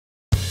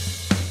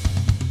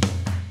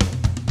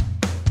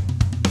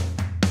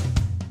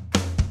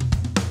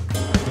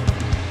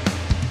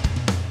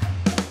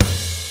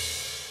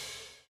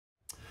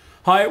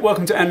Hi,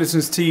 welcome to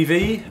Andertons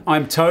TV.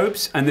 I'm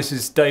Tobes and this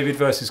is David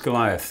versus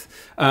Goliath.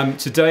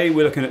 Today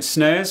we're looking at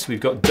snares. We've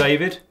got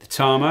David, the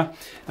Tama,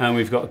 and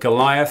we've got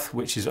Goliath,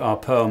 which is our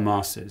Pearl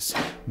Masters.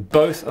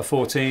 Both are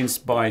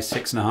 14s by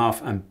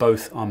 6.5 and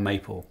both are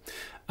maple.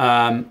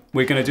 We're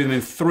going to do them in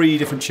 3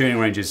 different tuning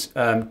ranges.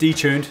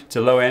 Detuned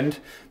to low end,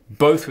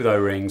 both with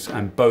O-rings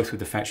and both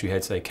with the factory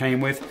heads they came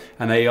with,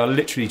 and they are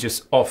literally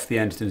just off the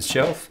Andertons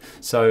shelf,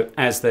 so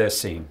as they're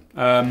seen.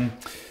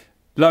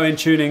 Low-end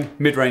tuning,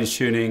 mid-range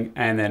tuning,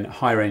 and then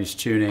high-range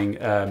tuning,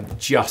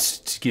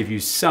 just to give you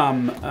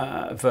some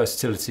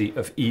versatility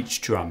of each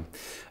drum.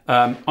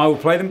 I will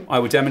play them, I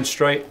will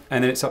demonstrate,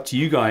 and then it's up to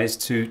you guys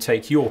to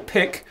take your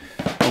pick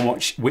on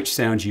which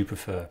sound you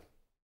prefer.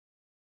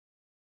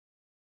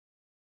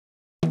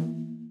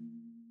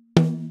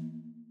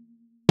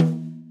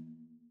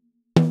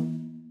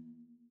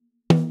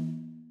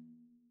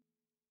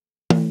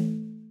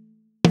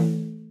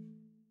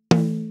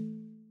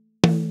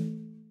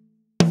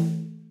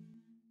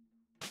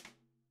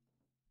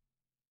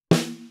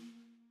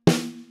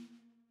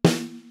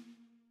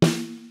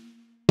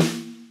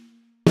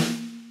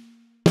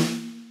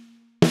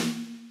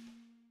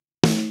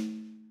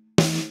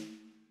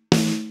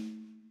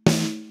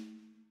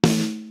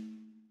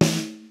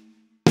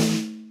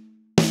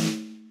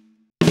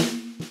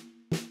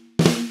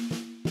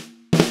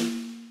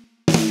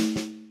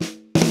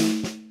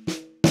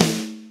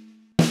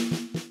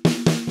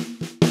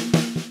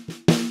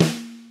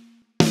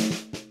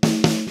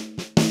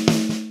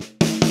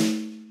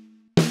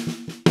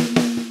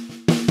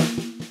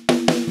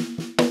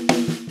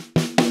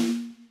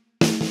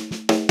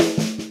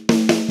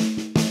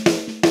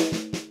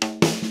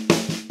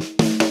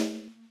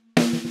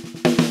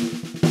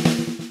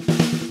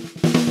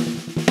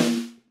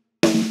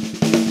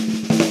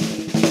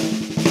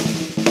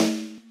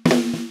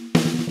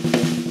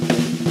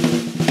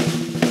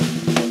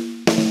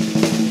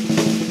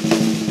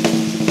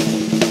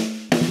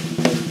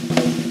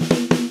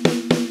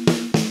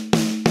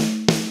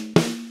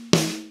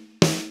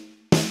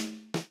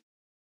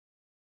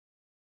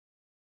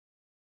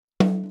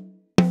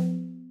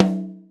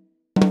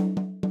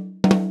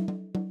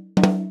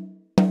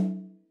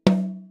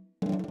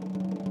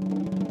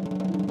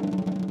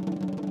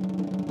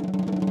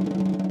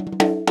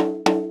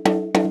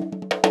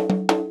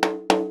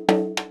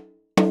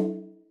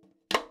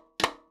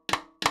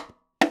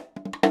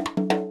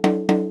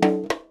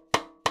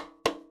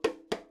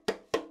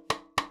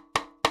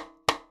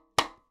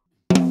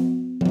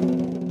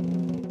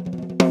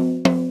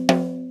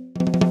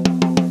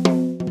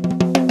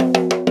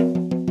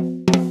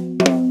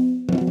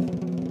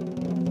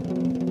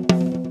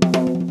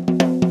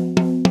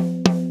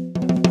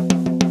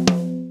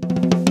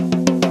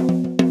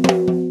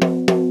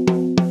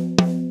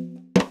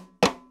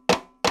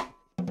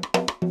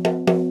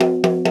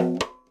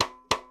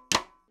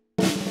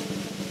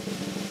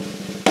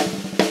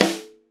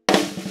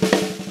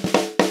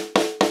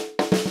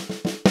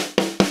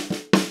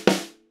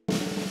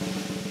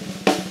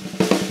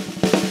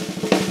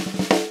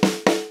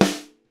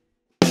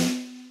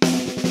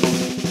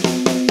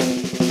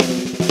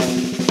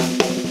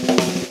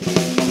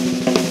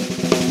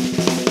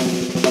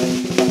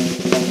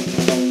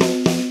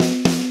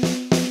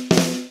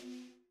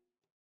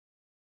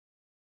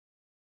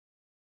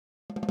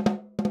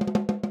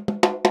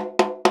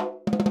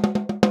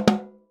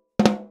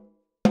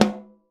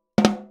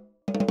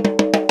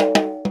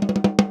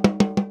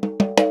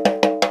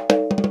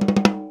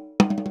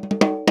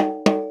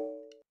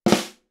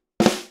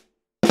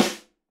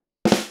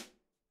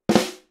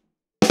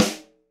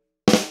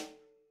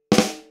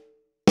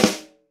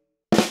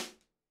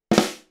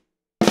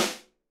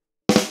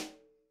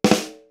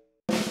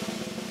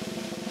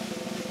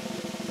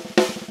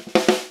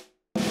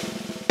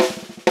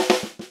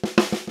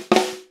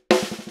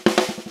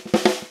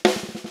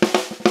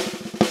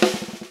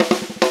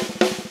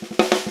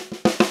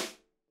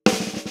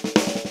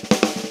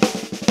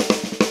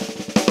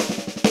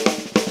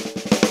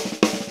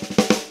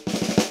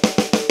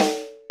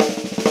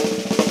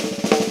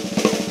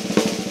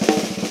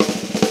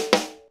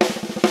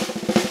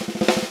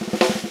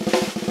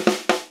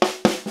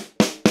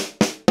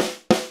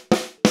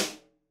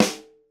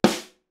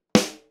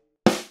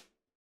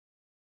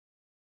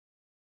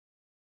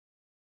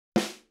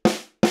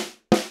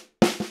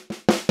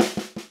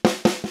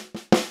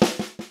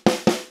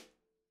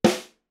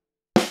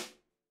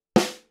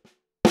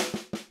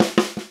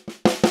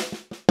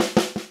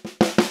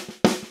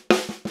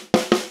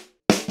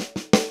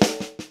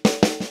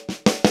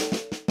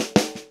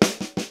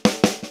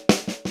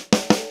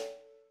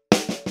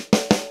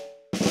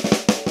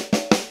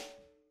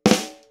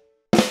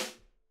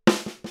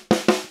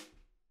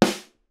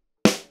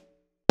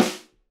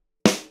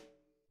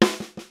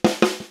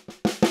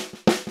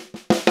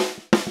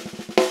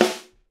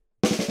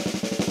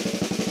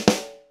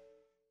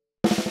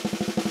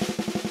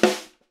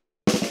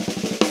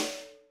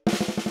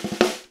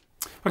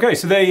 Okay,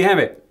 so there you have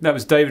it. That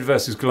was David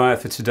versus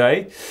Goliath for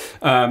today.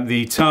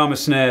 The Tama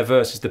snare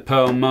versus the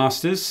Pearl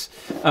Masters.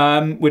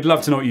 We'd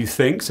love to know what you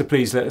think, so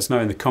please let us know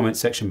in the comment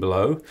section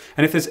below.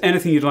 And if there's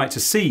anything you'd like to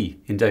see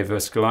in David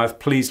versus Goliath,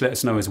 please let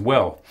us know as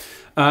well.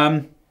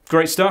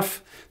 Great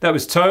stuff. That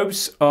was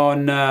Tobes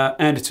on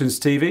Andertons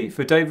TV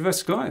for David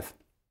versus Goliath.